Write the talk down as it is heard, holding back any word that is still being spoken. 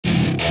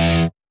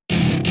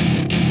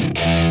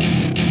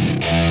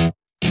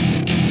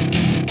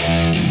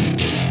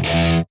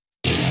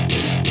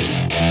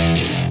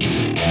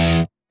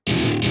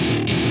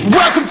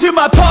to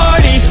my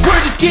party,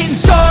 we're just getting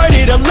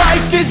started. A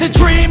life is a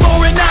dream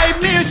or a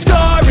nightmare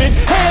scarring.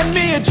 Hand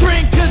me a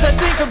drink, cause I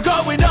think I'm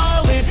going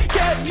all in.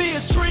 Get me a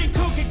shrink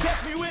who can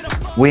catch me when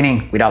I'm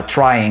winning without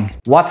trying.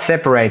 What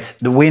separates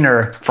the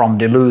winner from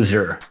the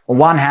loser? On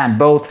one hand,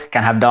 both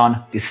can have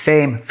done the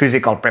same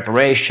physical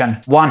preparation.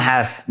 One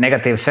has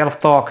negative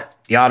self-talk,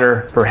 the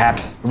other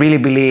perhaps really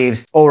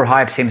believes,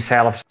 overhypes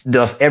himself,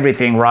 does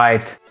everything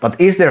right. But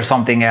is there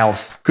something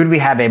else? Could we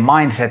have a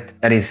mindset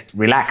that is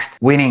relaxed,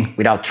 winning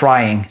without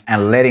trying,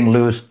 and letting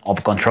loose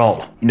of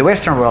control? In the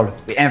Western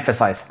world, we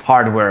emphasize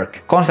hard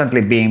work, constantly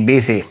being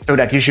busy, so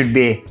that you should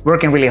be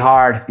working really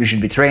hard, you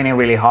should be training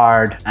really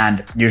hard,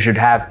 and you should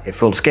have a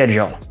full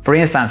schedule. For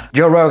instance,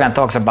 Joe Rogan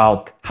talks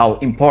about how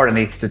important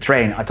it is to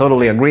train. I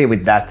totally agree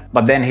with that.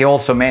 But then he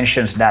also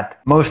mentions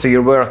that most of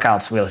your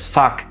workouts will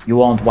suck, you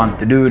won't want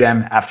to do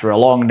them after a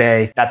long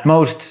day, that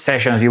most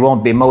sessions you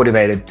won't be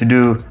motivated to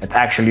do, that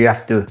actually you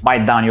have to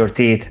bite down your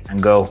teeth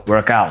and go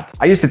work out.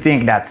 I used to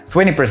think that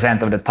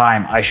 20% of the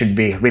time I should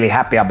be really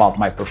happy about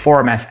my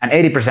performance, and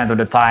 80% of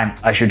the time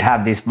I should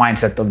have this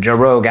mindset of Joe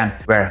Rogan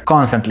where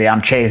constantly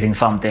I'm chasing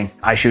something,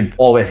 I should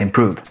always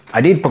improve. I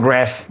did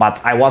progress,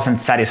 but I wasn't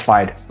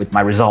satisfied with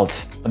my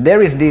results. But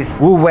there is this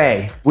Wu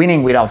Wei,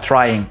 winning without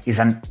trying, is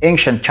an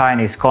ancient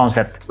Chinese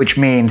concept which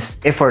means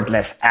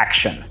effortless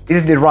action. This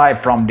is derived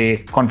from the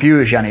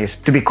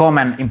Confucianism to become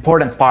an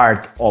important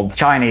part of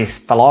Chinese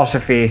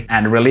philosophy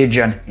and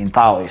religion in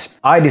Taoism.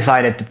 I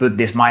decided to put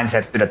this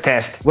mindset to the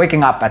test,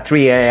 waking up at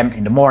 3 a.m.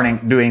 in the morning,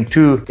 doing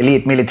 2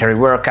 elite military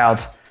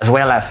workouts, as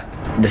well as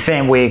in the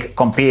same week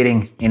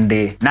competing in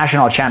the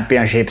national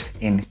championships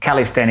in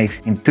calisthenics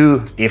in 2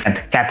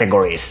 different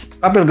categories.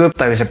 Kapil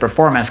Gupta, who is a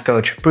performance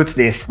coach, puts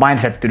this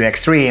mindset to the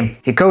extreme.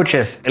 He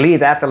coaches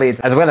elite athletes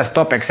as well as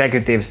top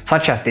executives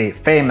such as the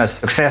famous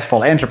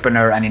successful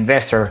entrepreneur and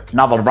investor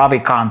Naval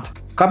Ravikant.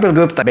 Kapil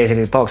Gupta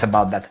basically talks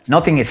about that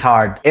nothing is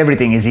hard,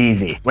 everything is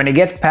easy. When you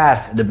get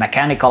past the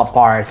mechanical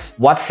parts,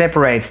 what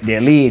separates the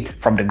elite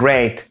from the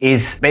great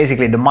is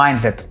basically the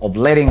mindset of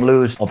letting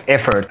loose of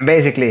effort.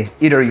 Basically,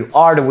 either you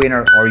are the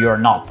winner or you're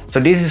not.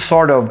 So this is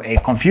sort of a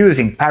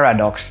confusing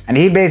paradox, and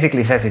he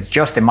basically says it's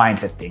just a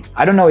mindset thing.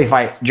 I don't know if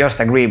I just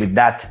agree with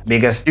that,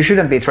 because you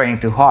shouldn't be training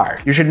too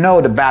hard. You should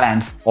know the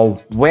balance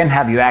of when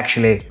have you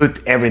actually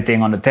put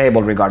everything on the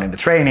table regarding the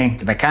training,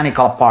 the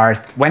mechanical part,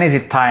 when is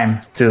it time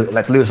to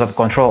let loose of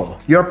control.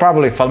 You're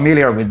probably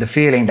familiar with the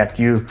feeling that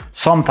you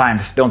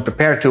sometimes don't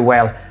prepare too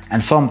well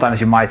and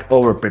sometimes you might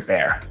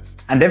over-prepare.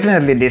 And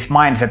definitely this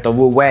mindset of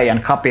Wu Wei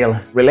and Kapil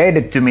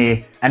related to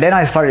me, and then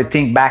I started to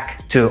think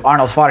back to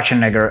Arnold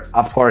Schwarzenegger.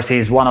 Of course,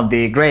 he's one of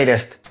the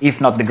greatest,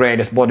 if not the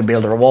greatest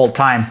bodybuilder of all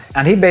time.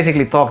 And he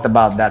basically talked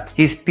about that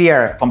his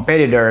peer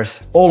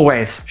competitors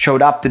always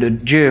showed up to the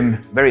gym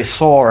very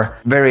sore,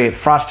 very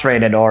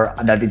frustrated, or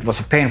that it was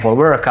a painful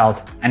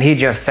workout. And he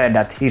just said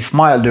that he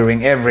smiled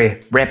during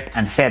every rep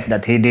and set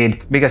that he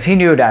did, because he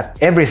knew that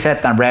every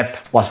set and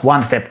rep was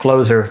one step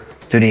closer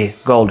to the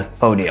gold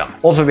podium.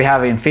 Also, we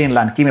have in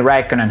Finland Kimi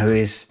Räikkönen, who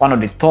is one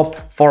of the top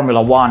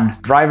Formula 1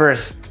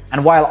 drivers.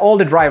 And while all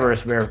the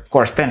drivers were of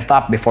course tensed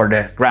up before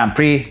the Grand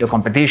Prix, the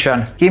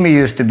competition, Kimi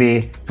used to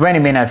be 20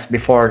 minutes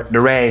before the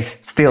race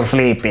still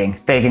sleeping,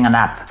 taking a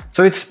nap.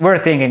 So it's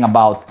worth thinking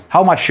about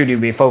how much should you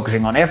be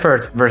focusing on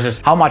effort versus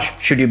how much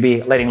should you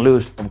be letting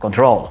loose of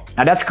control.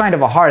 Now that's kind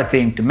of a hard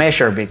thing to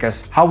measure,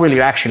 because how will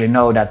you actually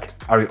know that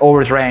are you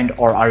overtrained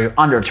or are you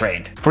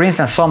undertrained? For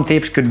instance, some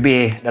tips could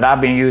be that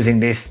I've been using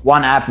this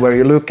one app where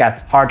you look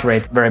at heart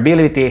rate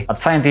variability, but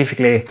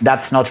scientifically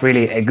that's not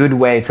really a good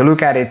way to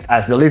look at it,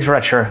 as the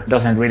literature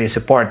doesn't really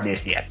support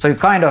this yet. So you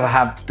kind of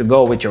have to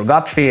go with your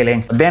gut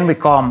feeling. But then we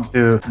come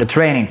to the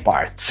training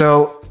part.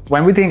 So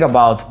when we think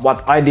about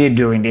what I did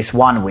during this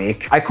 1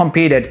 week, I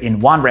competed in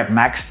 1 rep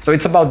max. So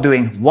it's about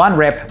doing 1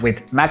 rep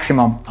with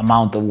maximum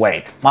amount of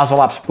weight,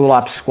 muscle ups, pull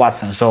ups,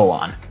 squats, and so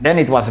on. Then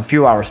it was a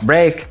few hours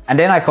break, and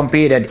then I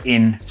competed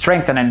in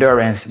strength and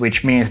endurance,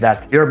 which means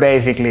that you're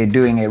basically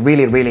doing a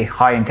really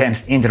high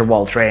intense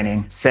interval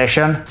training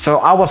session. So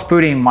I was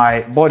putting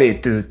my body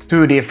to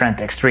 2 different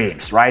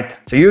extremes, right?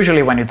 So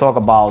usually when you talk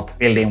about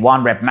building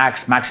 1 rep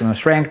max, maximum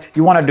strength,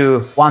 you want to do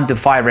 1 to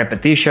 5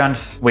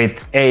 repetitions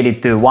with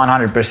 80 to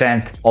 100%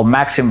 of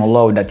maximum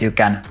load that you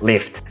can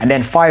lift, and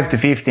then 5 to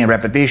 15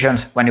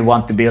 repetitions when you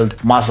want to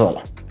build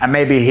muscle. And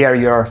maybe here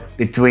you're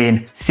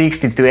between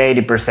 60 to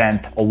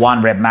 80% of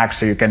 1 rep max,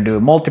 so you can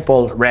do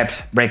multiple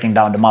reps breaking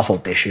down the muscle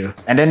tissue.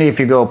 And then if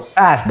you go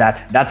past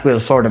that, that will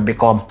sort of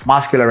become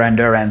muscular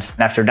endurance, and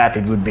after that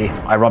it would be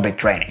aerobic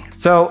training.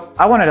 So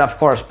I wanted, of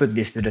course, put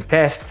this to the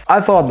test. I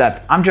thought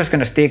that I'm just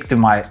gonna stick to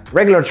my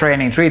regular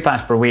training 3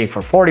 times per week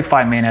for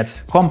 45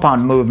 minutes,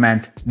 compound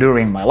movement,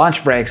 during my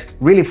lunch breaks,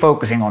 really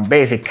focusing on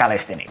basic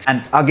calisthenics.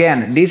 And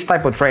again, this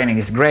type of training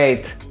is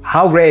great.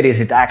 How great is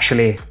it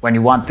actually when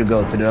you want to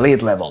go to the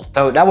elite level?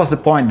 So that was the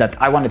point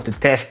that I wanted to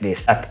test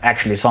this. That's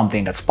actually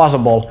something that's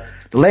possible.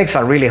 The legs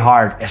are really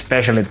hard,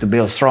 especially to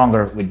build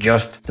stronger with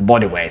just the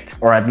body weight,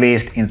 or at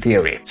least in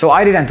theory. So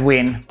I didn't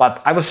win,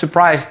 but I was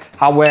surprised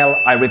how well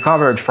I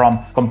recovered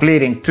from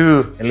completing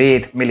 2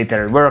 elite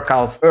military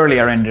workouts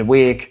earlier in the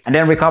week, and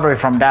then recovery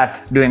from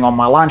that doing on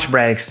my lunch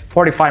breaks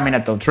 45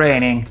 minutes of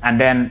training, and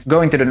then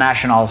going to the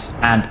nationals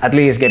and at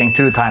least getting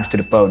 2 times to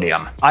the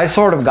podium. I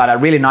sort of got a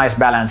really nice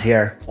balance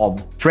here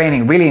of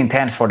training really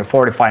intense for the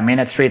 45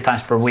 minutes 3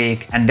 times per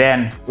week, and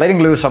then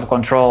letting loose of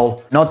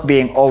control, not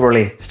being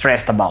overly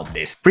stressed about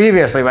this.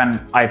 Previously, when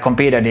I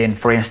competed in,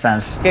 for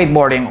instance,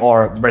 skateboarding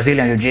or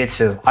Brazilian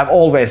Jiu-Jitsu, I've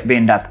always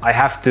been that I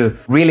have to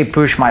really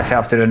push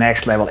myself to the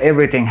next level.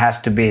 Everything has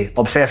to be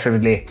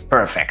obsessively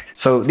perfect.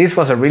 So this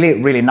was a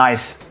really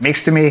nice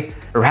mix to me.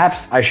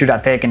 Perhaps I should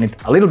have taken it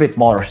a little bit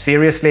more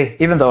seriously.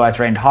 Even though I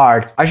trained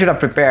hard, I should have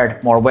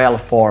prepared more well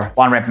for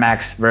 1 rep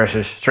max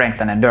versus strength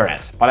and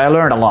endurance. But I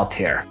learned a lot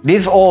here.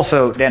 This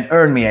also then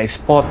earned me a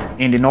spot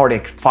in the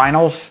Nordic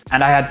finals,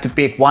 and I had to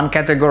pick one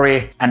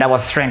category, and that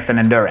was strength and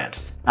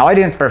endurance. Now, I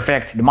didn't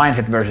perfect the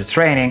mindset versus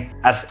training,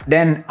 as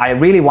then I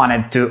really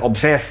wanted to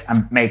obsess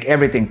and make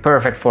everything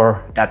perfect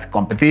for that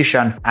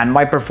competition, and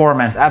my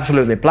performance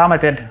absolutely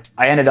plummeted.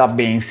 I ended up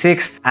being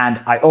 6th,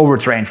 and I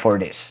overtrained for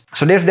this.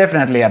 So there's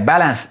definitely a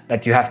balance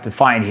that you have to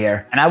find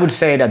here, and I would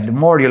say that the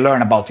more you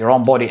learn about your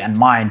own body and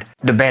mind,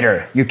 the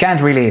better. You can't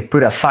really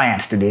put a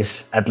science to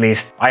this, at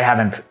least I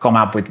haven't come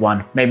up with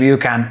one. Maybe you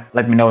can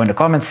let me know in the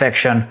comment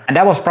section. And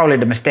that was probably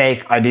the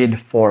mistake I did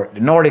for the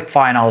Nordic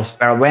finals,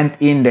 where I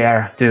went in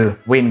there to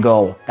win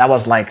gold. That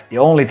was like the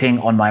only thing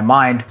on my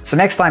mind. So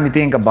next time you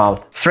think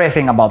about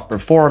stressing about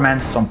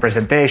performance, some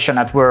presentation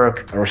at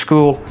work or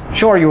school,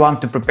 sure, you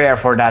want to prepare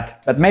for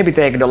that, but maybe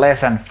take the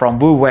lesson from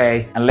Wu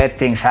Wei and let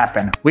things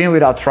happen. Win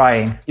without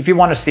trying. If you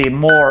want to see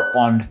more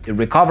on the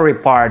recovery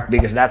part,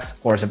 because that's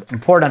of course an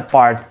important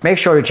part, make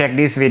sure you check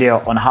this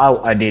video on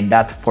how I did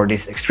that for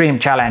this extreme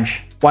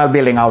challenge while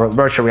building our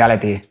virtual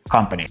reality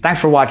company.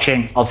 Thanks for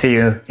watching. I'll see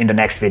you in the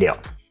next video.